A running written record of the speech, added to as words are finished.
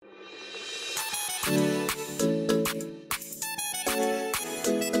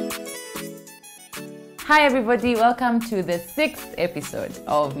Hi everybody, welcome to the 6th episode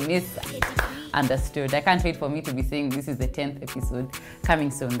of Ms.Understood. I can't wait for me to be saying this is the 10th episode coming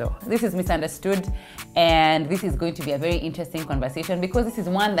soon though. This is Ms.Understood, and this is going to be a very interesting conversation because this is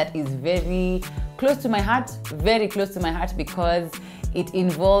one that is very close to my heart, because it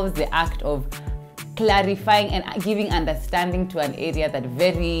involves the act of clarifying and giving understanding to an area that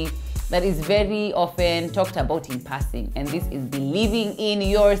is very often talked about in passing, and this is believing in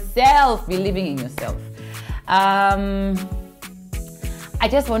yourself. I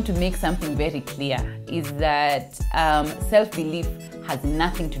just want to make something very clear, is that self-belief has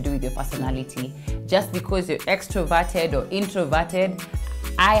nothing to do with your personality. Just because you're extroverted or introverted,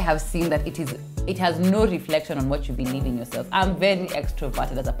 I have seen that it has no reflection on what you believe in yourself. I'm very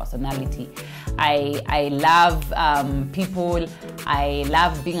extroverted as a personality. I love people. I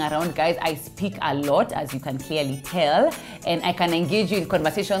love being around guys. I speak a lot, as you can clearly tell, and I can engage you in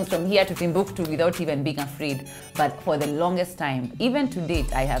conversations from here to Timbuktu without even being afraid. But for the longest time, even to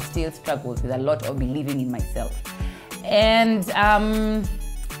date, I have still struggled with a lot of believing in myself. And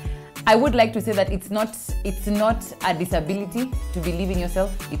I would like to say that it's not a disability to believe in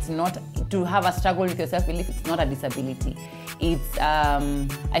yourself. It's not to have a struggle with your self-belief. It's not a disability. It's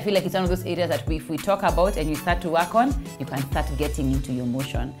I feel like it's one of those areas that if we talk about and you start to work on, you can start getting into your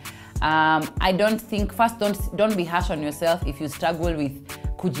motion. I don't think, first, don't be harsh on yourself if you struggle with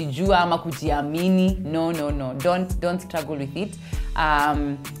kujijua ama kujiamini. No. Don't struggle with it.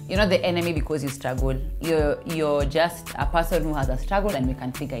 You're not the enemy because you struggle. You're just a person who has a struggle, and we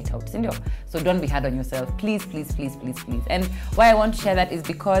can figure it out. So don't be hard on yourself. Please. And why I want to share that is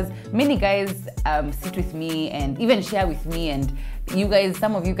because many guys sit with me and even share with me, and you guys,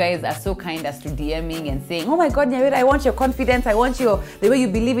 some of you guys are so kind as to DMing and saying, oh my God, Nyawira, I want your confidence. I want the way you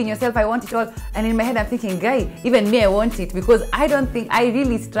believe in yourself. I want it all. And in my head, I'm thinking, guy, even me, I want it, because I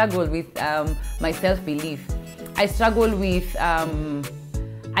really struggle with my self-belief. I struggle with, I'm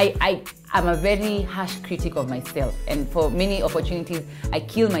a very harsh critic of myself. And for many opportunities, I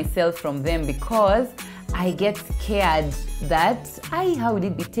kill myself from them because I get scared that, how would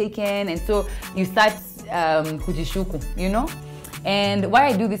it be taken? And so you start kujishuku, And why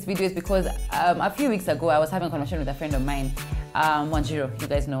I do this video is because a few weeks ago, I was having a conversation with a friend of mine, Wanjiro. You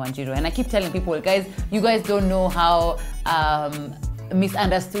guys know Wanjiro. And I keep telling people, guys, you guys don't know how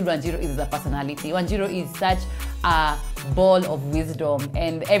misunderstood Wanjiro is as a personality. Wanjiro is such a ball of wisdom,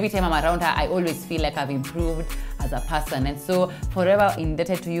 and every time I'm around her, I always feel like I've improved as a person. And so forever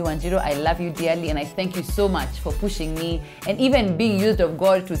indebted to you, Wanjiro. I love you dearly, and I thank you so much for pushing me and even being used of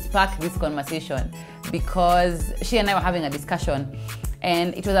God to spark this conversation, because she and I were having a discussion,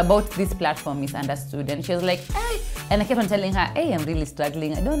 and it was about this platform, Misunderstood. And she was like, hey, and I kept on telling her, hey, I'm really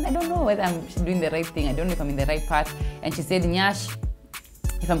struggling. I don't know whether I'm doing the right thing. I don't know if I'm in the right path. And she said, Nyash,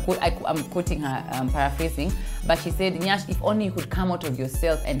 if I'm quoting her, paraphrasing, but she said, Nyash, if only you could come out of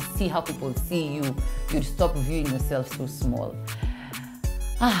yourself and see how people see you, you'd stop viewing yourself so small.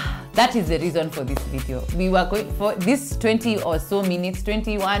 That is the reason for this video. We were going for this 20 or so minutes,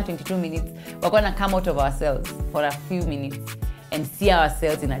 21, 22 minutes. We're going to come out of ourselves for a few minutes and see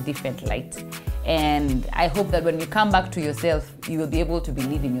ourselves in a different light. And I hope that when you come back to yourself, you will be able to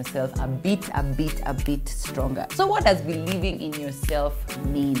believe in yourself a bit stronger. So what does believing in yourself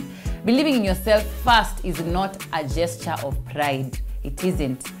mean? Believing in yourself first is not a gesture of pride. It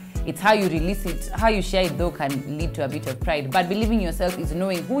isn't. It's how you release it, how you share it though can lead to a bit of pride. But believing in yourself is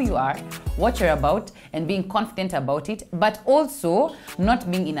knowing who you are, what you're about, and being confident about it, but also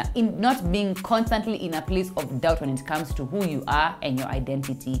not being constantly in a place of doubt when it comes to who you are and your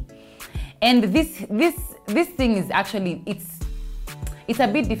identity. And this thing is actually, it's a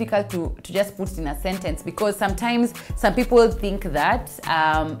bit difficult to just put it in a sentence, because sometimes some people think that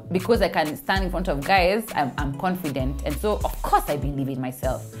because I can stand in front of guys, I'm confident, and so of course I believe in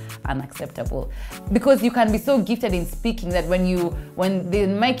myself. Unacceptable, because you can be so gifted in speaking that when the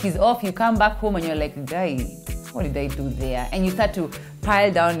mic is off, you come back home and you're like, guy, what did I do there? And you start to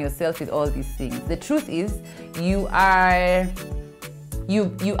pile down yourself with all these things. The truth is, you are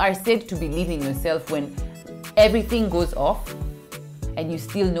said to believe in yourself when everything goes off and you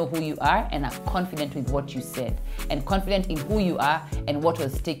still know who you are and are confident with what you said and confident in who you are and what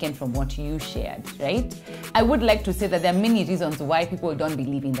was taken from what you shared, right? I would like to say that there are many reasons why people don't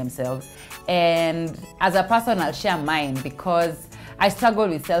believe in themselves. And as a person, I'll share mine, because I struggle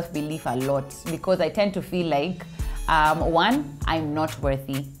with self-belief a lot, because I tend to feel like, one, I'm not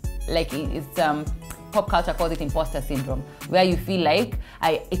worthy. Like it's pop culture calls it imposter syndrome, where you feel like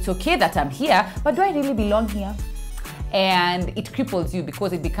it's okay that I'm here, but do I really belong here? and it cripples you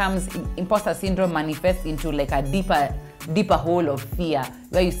because it becomes, imposter syndrome manifests into like a deeper hole of fear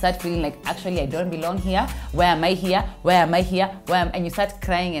where you start feeling like, actually I don't belong here. Why am I here? Why am I here? And you start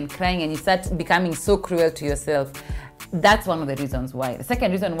crying and you start becoming so cruel to yourself. That's one of the reasons why. The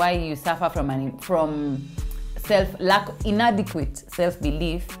second reason why you suffer from inadequate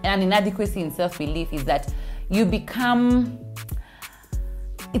self-belief, and inadequacy in self-belief, is that you become,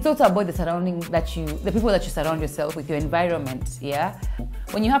 it's also about the people that you surround yourself with, your environment, yeah?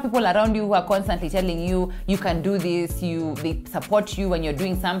 When you have people around you who are constantly telling you, you can do this, they support you when you're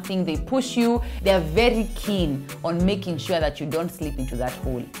doing something, they push you, they're very keen on making sure that you don't slip into that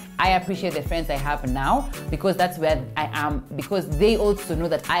hole. I appreciate the friends I have now because that's where I am, because they also know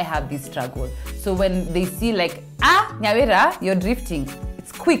that I have this struggle. So when they see like, Nyawera, you're drifting,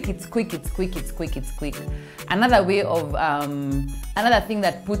 it's quick. Another way of, another thing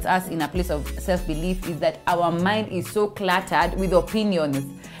that puts us in a place of self-belief is that our mind is so cluttered with opinions.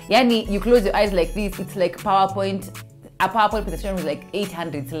 Yani, you close your eyes like this, it's like a PowerPoint presentation with like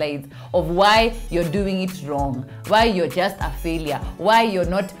 800 slides of why you're doing it wrong, why you're just a failure,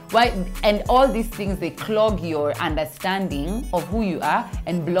 and all these things, they clog your understanding of who you are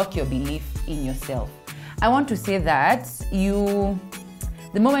and block your belief in yourself. I want to say that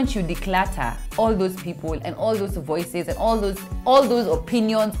the moment you declutter all those people and all those voices and all those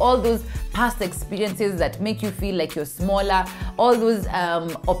opinions, all those past experiences that make you feel like you're smaller, all those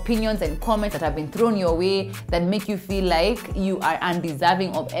opinions and comments that have been thrown your way that make you feel like you are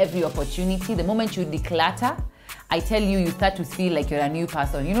undeserving of every opportunity, the moment you declutter, I tell you, you start to feel like you're a new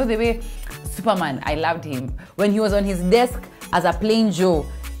person. You know the way Superman, I loved him. When he was on his desk as a plain Joe,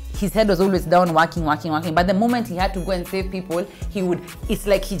 his head was always down, working. But the moment he had to go and save people, it's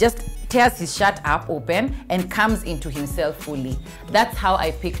like he just tears his shirt up open and comes into himself fully. That's how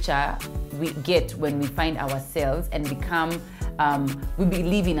I picture we get when we find ourselves and become, we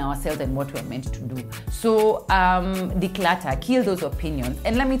believe in ourselves and what we're meant to do. So declutter, kill those opinions.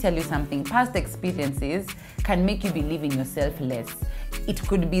 And let me tell you something, past experiences can make you believe in yourself less. It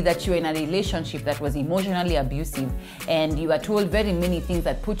could be that you're in a relationship that was emotionally abusive and you are told very many things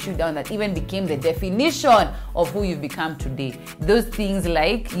that put you down, that even became the definition of who you've become today. Those things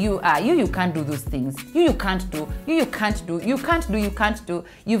like you can't do those things. You can't do.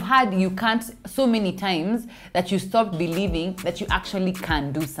 You've had you can't so many times that you stopped believing that you actually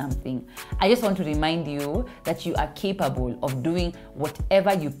can do something. I just want to remind you that you are capable of doing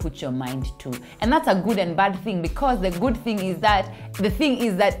whatever you put your mind to. And that's a good and bad thing, because the good thing is that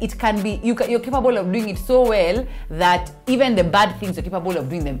it can be, you're capable of doing it so well that even the bad things, you're capable of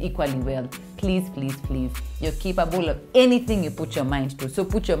doing them equally well. Please, you're capable of anything you put your mind to. So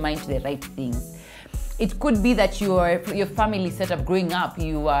put your mind to the right things. It could be that your family setup growing up,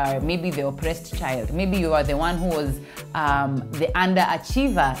 you are maybe the oppressed child. Maybe you are the one who was the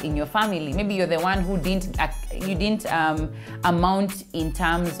underachiever in your family. Maybe you're the one who didn't amount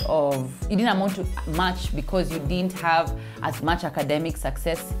to much because you didn't have as much academic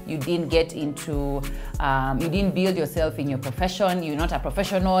success. You didn't get into, you didn't build yourself in your profession. You're not a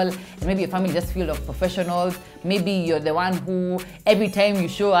professional. And maybe your family just full of professionals. Maybe you're the one who every time you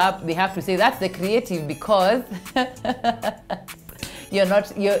show up, they have to say that's the creative, because you're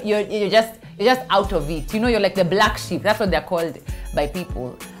just out of it. You know, you're like the black sheep. That's what they're called by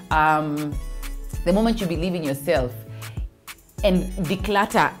people. The moment you believe in yourself and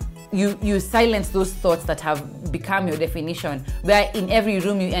declutter, you silence those thoughts that have become your definition, where in every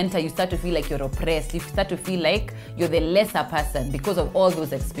room you enter, you start to feel like you're oppressed. You start to feel like you're the lesser person because of all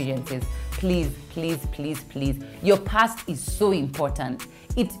those experiences. Please. Your past is so important.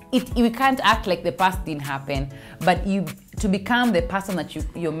 We can't act like the past didn't happen, but to become the person that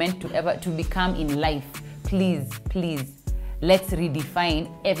you're meant to become in life, please, let's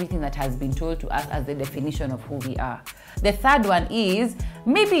redefine everything that has been told to us as the definition of who we are. The third one is,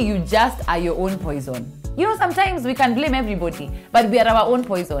 maybe you just are your own poison. You know, sometimes we can blame everybody, but we are our own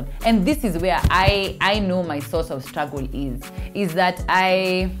poison. And this is where I know my source of struggle is that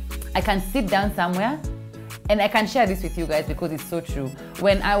I can sit down somewhere, and I can share this with you guys because it's so true.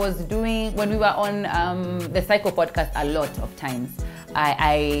 When we were on the Psycho podcast a lot of times,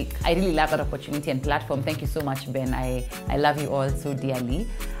 I really love that opportunity and platform. Thank you so much, Ben. I love you all so dearly.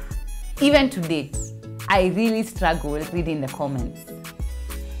 Even to date, I really struggle reading the comments.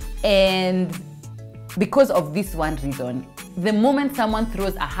 And because of this one reason, the moment someone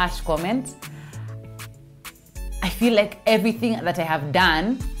throws a harsh comment, I feel like everything that I have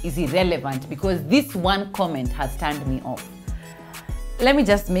done is irrelevant because this one comment has turned me off. Let me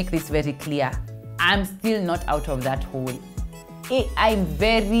just make this very clear. I'm still not out of that hole.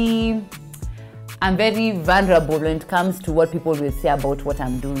 I'm very vulnerable when it comes to what people will say about what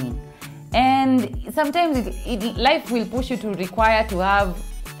I'm doing. And sometimes life will push you to require to have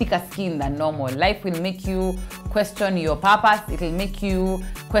thicker skin than normal. Life will make you question your purpose. It will make you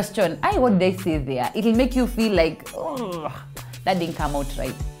question, what did I say there? It will make you feel like, oh, that didn't come out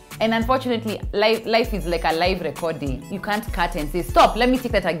right. And unfortunately, life is like a live recording. You can't cut and say, stop, let me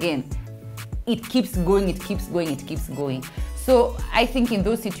take that again. It keeps going, it keeps going, it keeps going. So I think in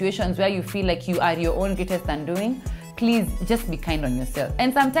those situations where you feel like you are your own greatest undoing, please just be kind on yourself.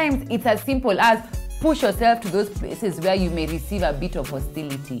 And sometimes it's as simple as push yourself to those places where you may receive a bit of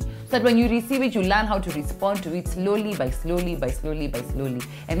hostility. So that when you receive it, you learn how to respond to it slowly by slowly by slowly by slowly.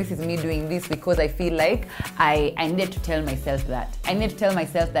 And this is me doing this because I feel like I needed to tell myself that. I need to tell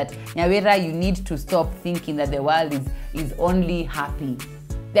myself that, Nyawera, you need to stop thinking that the world is only happy.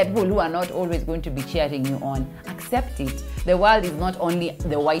 That people who are not always going to be cheering you on. Accept it. The world is not only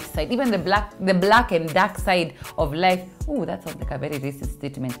the white side, even the black and dark side of life. Oh, that sounds like a very racist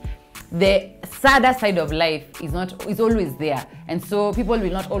statement. The sadder side of life is always there. And so people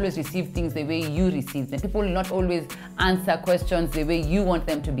will not always receive things the way you receive them. People will not always answer questions the way you want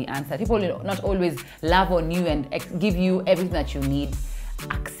them to be answered. People will not always love on you and give you everything that you need.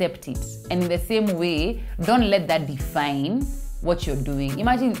 Accept it. And in the same way, don't let that define what you're doing.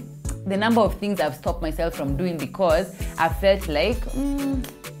 Imagine the number of things I've stopped myself from doing because I felt like,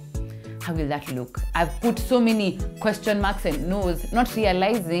 how will that look? I've put so many question marks and no's, not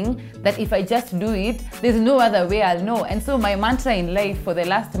realizing that if I just do it, there's no other way I'll know. And so my mantra in life for the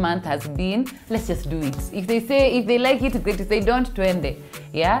last month has been, let's just do it. If they like it, great. If they don't, twende.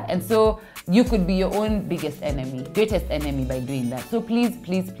 Yeah? And so you could be your own greatest enemy by doing that. So please,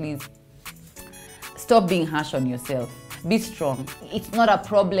 please, please stop being harsh on yourself. Be strong. It's not a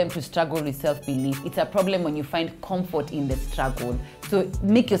problem to struggle with self-belief. It's a problem when you find comfort in the struggle. So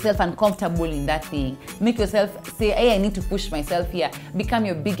make yourself uncomfortable in that thing. Make yourself say, hey, I need to push myself here. Become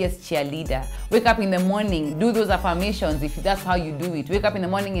your biggest cheerleader. Wake up in the morning, do those affirmations if that's how you do it. Wake up in the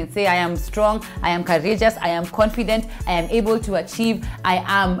morning and say, I am strong, I am courageous, I am confident, I am able to achieve, I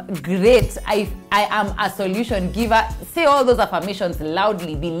am great, I am a solution giver. Say all those affirmations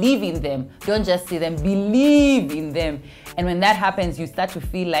loudly. Believe in them. Don't just say them. Believe in them. And when that happens, you start to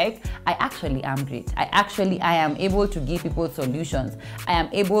feel like, I actually am great. I am able to give people solutions. I am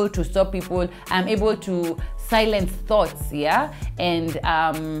able to stop people. I'm able to silence thoughts, yeah? And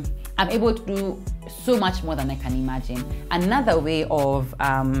I'm able to do so much more than I can imagine. Another way of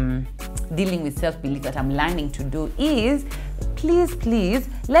dealing with self-belief that I'm learning to do is, please,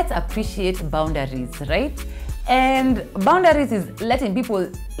 let's appreciate boundaries, right? And boundaries is letting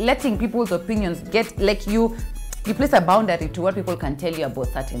people's opinions get, like you place a boundary to what people can tell you about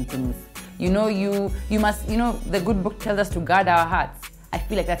certain things. You must, the good book tells us to guard our hearts. I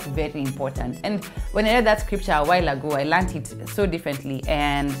feel like that's very important. And when I read that scripture a while ago, I learned it so differently.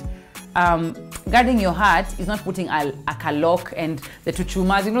 And guarding your heart is not putting a lock and the two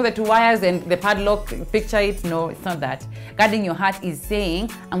chumas, the two wires and the padlock, picture it. No, it's not that. Guarding your heart is saying,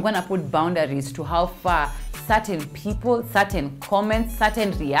 I'm going to put boundaries to how far certain people, certain comments,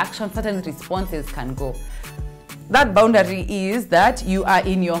 certain reactions, certain responses can go. That boundary is that you are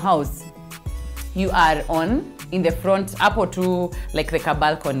in your house. You are in the front, up or to like a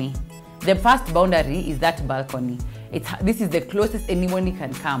balcony. The first boundary is that balcony. This is the closest anybody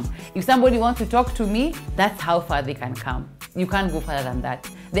can come. If somebody wants to talk to me, that's how far they can come. You can't go further than that.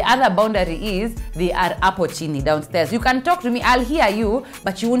 The other boundary is they are up or chini, downstairs. You can talk to me, I'll hear you,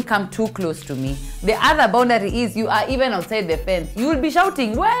 but you won't come too close to me. The other boundary is you are even outside the fence. You will be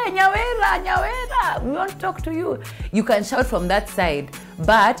shouting, "Wey, Nyawera, we want to talk to you." You can shout from that side,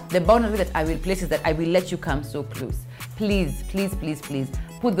 but the boundary that I will place is that I will let you come so close. Please, please, please, please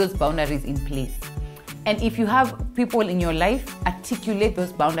put those boundaries in place. And if you have people in your life, articulate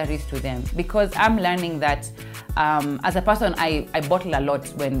those boundaries to them. Because I'm learning that as a person, I bottle a lot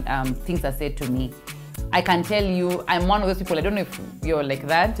when things are said to me. I can tell you, I'm one of those people, I don't know if you're like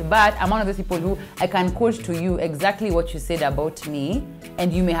that, but I'm one of those people who I can quote to you exactly what you said about me,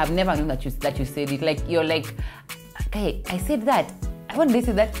 and you may have never known that you said it. Like, you're like, okay, I said that. When they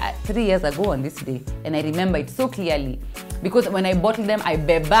said that 3 years ago on this day, and I remember it so clearly. Because when I bottle them, I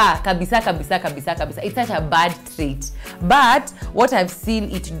beba, kabisa. It's such a bad trait. But what I've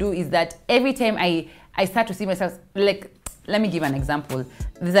seen it do is that every time I start to see myself, like, let me give an example.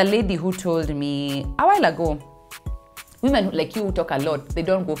 There's a lady who told me a while ago, women like you who talk a lot, they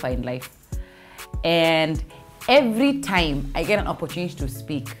don't go far in life. And every time I get an opportunity to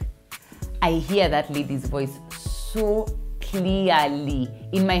speak, I hear that lady's voice so clearly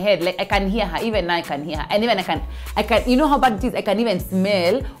in my head. Like, I can hear her. Even now I can hear her. And even I can, you know how bad it is? I can even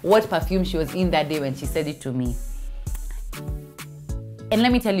smell what perfume she was in that day when she said it to me. And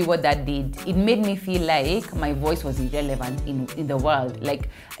let me tell you what that did. It made me feel like my voice was irrelevant in the world. Like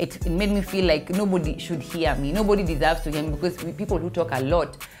it made me feel like nobody should hear me. Nobody deserves to hear me, because people who talk a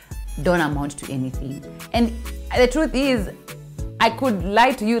lot don't amount to anything. And the truth is, I could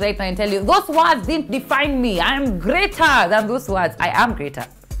lie to you right now and tell you, those words didn't define me. I am greater than those words. I am greater.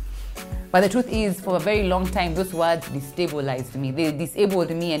 But the truth is, for a very long time, those words destabilized me. They disabled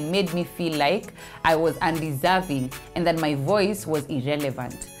me and made me feel like I was undeserving and that my voice was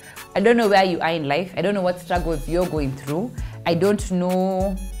irrelevant. I don't know where you are in life. I don't know what struggles you're going through. I don't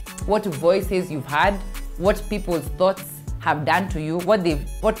know what voices you've had, what people's thoughts have done to you, what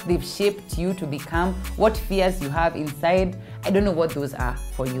they've shaped you to become, what fears you have inside. I don't know what those are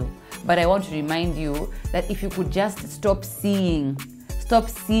for you. But I want to remind you that if you could just stop seeing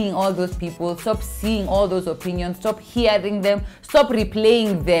all those people, stop seeing all those opinions, stop hearing them, stop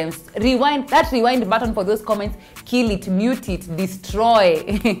replaying them, rewind button for those comments, kill it, mute it, destroy.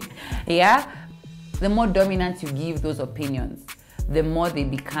 Yeah? The more dominance you give those opinions, the more they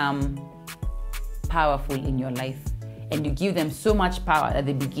become powerful in your life. And you give them so much power that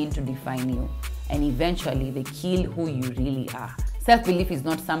they begin to define you. And eventually they kill who you really are. Self-belief is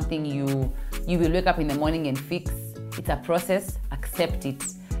not something you will wake up in the morning and fix. It's a process. Accept it.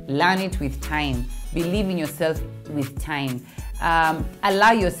 Learn it with time. Believe in yourself with time.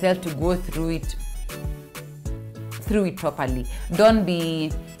 Allow yourself to go through it properly. Don't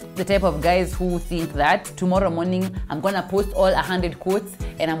be the type of guys who think that tomorrow morning I'm going to post all 100 quotes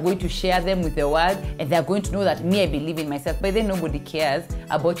and I'm going to share them with the world and they're going to know that me, I believe in myself. But then nobody cares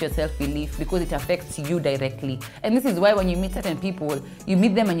about your self-belief because it affects you directly. And this is why when you meet certain people, you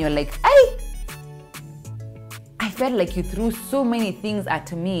meet them and you're like, I felt like you threw so many things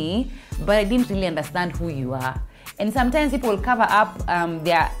at me, but I didn't really understand who you are. And sometimes people cover up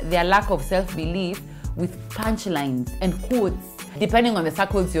their lack of self-belief with punchlines and quotes. Depending on the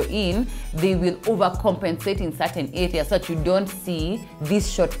circles you're in, they will overcompensate in certain areas so that you don't see this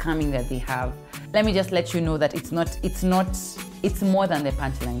shortcoming that they have. Let me just let you know that it's more than the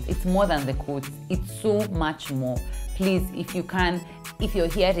punchlines. It's more than the quotes. It's so much more. Please, if you can, if you're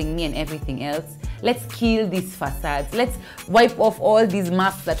hearing me and everything else, let's kill these facades. Let's wipe off all these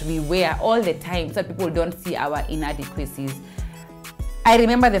masks that we wear all the time so that people don't see our inadequacies. I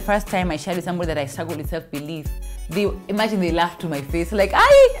remember the first time I shared with somebody that I struggled with self-belief. They laughed to my face, like,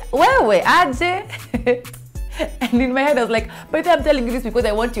 where Aje? And in my head I was like, but I'm telling you this because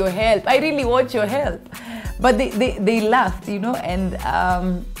I want your help. I really want your help. But they laughed, and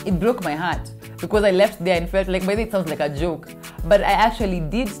it broke my heart because I left there and felt like, maybe it sounds like a joke. But I actually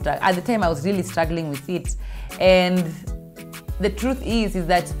did struggle. At the time I was really struggling with it. And the truth is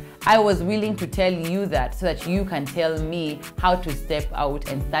that I was willing to tell you that so that you can tell me how to step out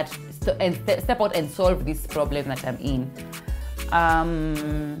and step out and solve this problem that I'm in.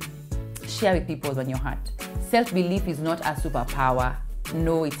 Share with people on your heart. Self-belief is not a superpower.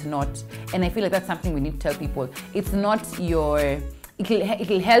 No, it's not. And I feel like that's something we need to tell people. It's not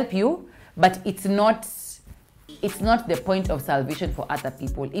it'll help you, but it's not the point of salvation for other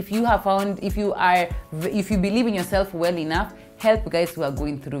people. If you believe in yourself well enough, help guys who are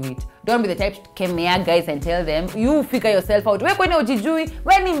going through it. Don't be the type to kemea guys and tell them, you figure yourself out.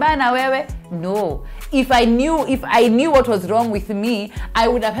 No. If I knew what was wrong with me, I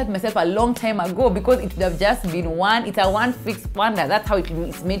would have helped myself a long time ago because it would have just been it's a one fixed wonder. That's how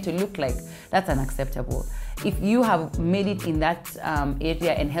it's meant to look like. That's unacceptable. If you have made it in that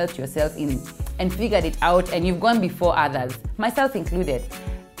area and helped yourself and figured it out and you've gone before others, myself included,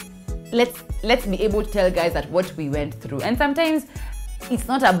 let's be able to tell guys that what we went through. And sometimes it's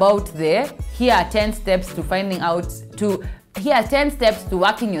not about here are 10 steps to finding out, here are 10 steps to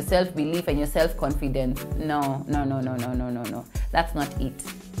working your self-belief and your self-confidence. No. That's not it.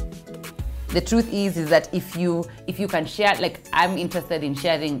 The truth is that if you can share, like I'm interested in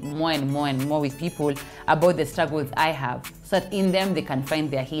sharing more and more with people about the struggles I have, so that in them they can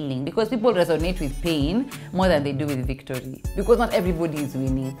find their healing. Because people resonate with pain more than they do with victory. Because not everybody is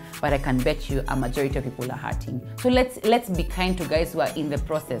winning, but I can bet you a majority of people are hurting. So let's be kind to guys who are in the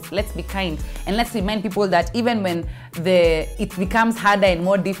process. Let's be kind, and let's remind people that even when it becomes harder and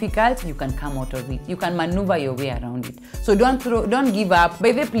more difficult, you can come out of it. You can maneuver your way around it. So don't give up.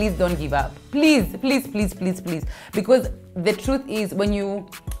 Baby, please don't give up. Please. Because the truth is, when you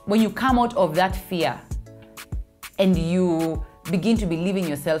come out of that fear and you begin to believe in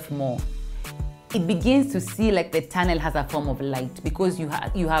yourself more, it begins to see like the tunnel has a form of light, because you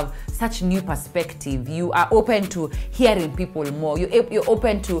have such new perspective. You are open to hearing people more. You're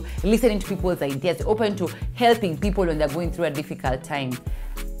open to listening to people's ideas. You're open to helping people when they're going through a difficult time.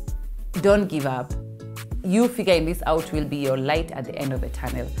 Don't give up. You figuring this out will be your light at the end of the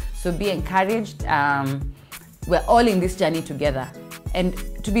tunnel. So be encouraged. We're all in this journey together. And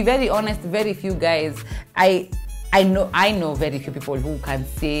to be very honest, very few guys, I know very few people who can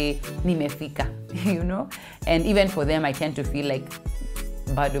say nimefika, you know, and even for them I tend to feel like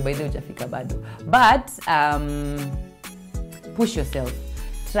bado by the hujafika bado. But push yourself,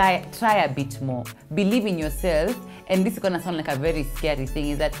 try a bit more, believe in yourself. And this is gonna sound like a very scary thing,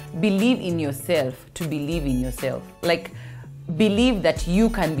 is that believe in yourself to believe in yourself. Like, believe that you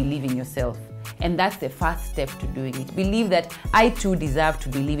can believe in yourself. And that's the first step to doing it. Believe that I too deserve to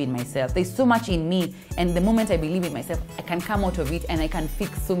believe in myself. There's so much in me, and the moment I believe in myself, I can come out of it and I can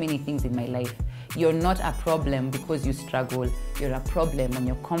fix so many things in my life. You're not a problem because you struggle. You're a problem when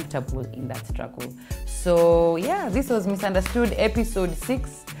you're comfortable in that struggle. So yeah, this was Misunderstood episode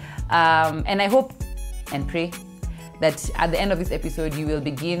 6. And I hope and pray that at the end of this episode, you will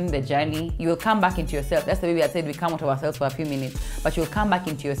begin the journey. You will come back into yourself. That's the way we had said we come out of ourselves for a few minutes, but you'll come back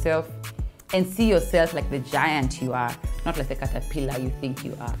into yourself and see yourself like the giant you are, not like the caterpillar you think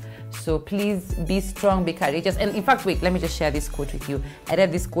you are. So please be strong, be courageous. And in fact, wait, let me just share this quote with you. I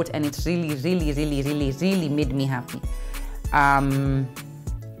read this quote and it really, really, really, really, really made me happy.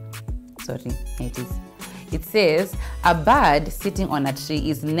 Sorry, it is. It says, a bird sitting on a tree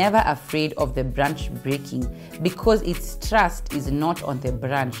is never afraid of the branch breaking because its trust is not on the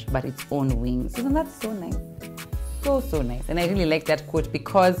branch but its own wings. Isn't that so nice? So nice. And I really like that quote,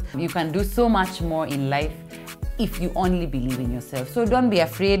 because you can do so much more in life if you only believe in yourself. So don't be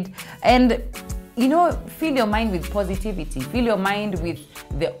afraid, and you know, fill your mind with positivity. Fill your mind with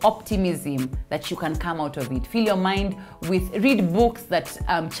the optimism that you can come out of it. Fill your mind with, read books that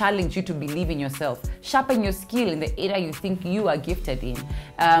challenge you to believe in yourself. Sharpen your skill in the area you think you are gifted in.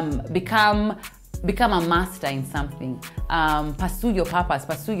 Become a master in something. Pursue your purpose,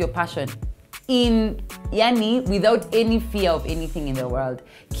 pursue your passion. Without any fear of anything in the world.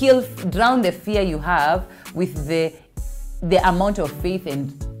 Drown the fear you have with the amount of faith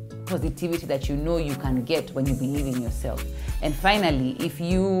and positivity that you know you can get when you believe in yourself. And finally, if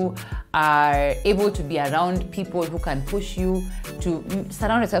you are able to be around people who can push you, to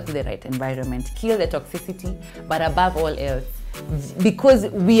surround yourself with the right environment, kill the toxicity, but above all else, because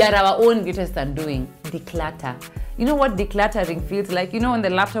we are our own greatest undoing, declutter. You know what decluttering feels like? You know, on the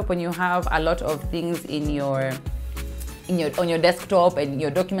laptop, when you have a lot of things on your desktop and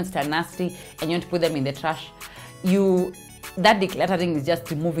your documents are nasty and you want to put them in the trash, that decluttering is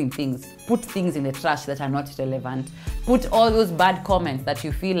just removing things. Put things in the trash that are not relevant. Put all those bad comments that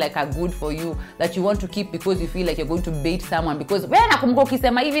you feel like are good for you, that you want to keep because you feel like you're going to bait someone, because imagine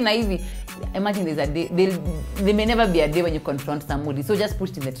there's a day, there may never be a day when you confront somebody, so just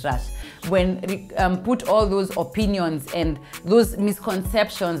put it in the trash. Put all those opinions and those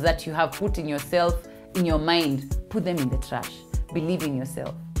misconceptions that you have put in yourself, in your mind, put them in the trash. Believe in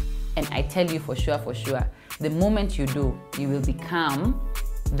yourself. And I tell you for sure, the moment you do, you will become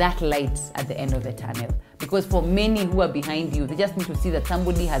that light at the end of the tunnel. Because for many who are behind you, they just need to see that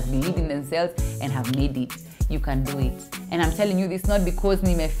somebody has believed in themselves and have made it. You can do it. And I'm telling you this not because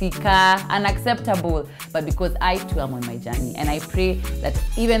nimefika unacceptable, but because I too am on my journey. And I pray that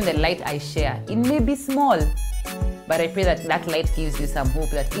even the light I share, it may be small, but I pray that that light gives you some hope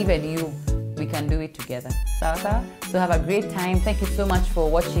that even you, we can do it together. So have a great time. Thank you so much for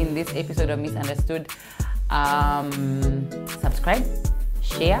watching this episode of Misunderstood. Subscribe,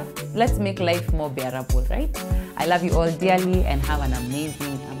 share. Let's make life more bearable, right? I love you all dearly and have an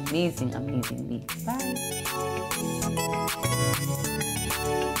amazing, amazing, amazing week. Bye.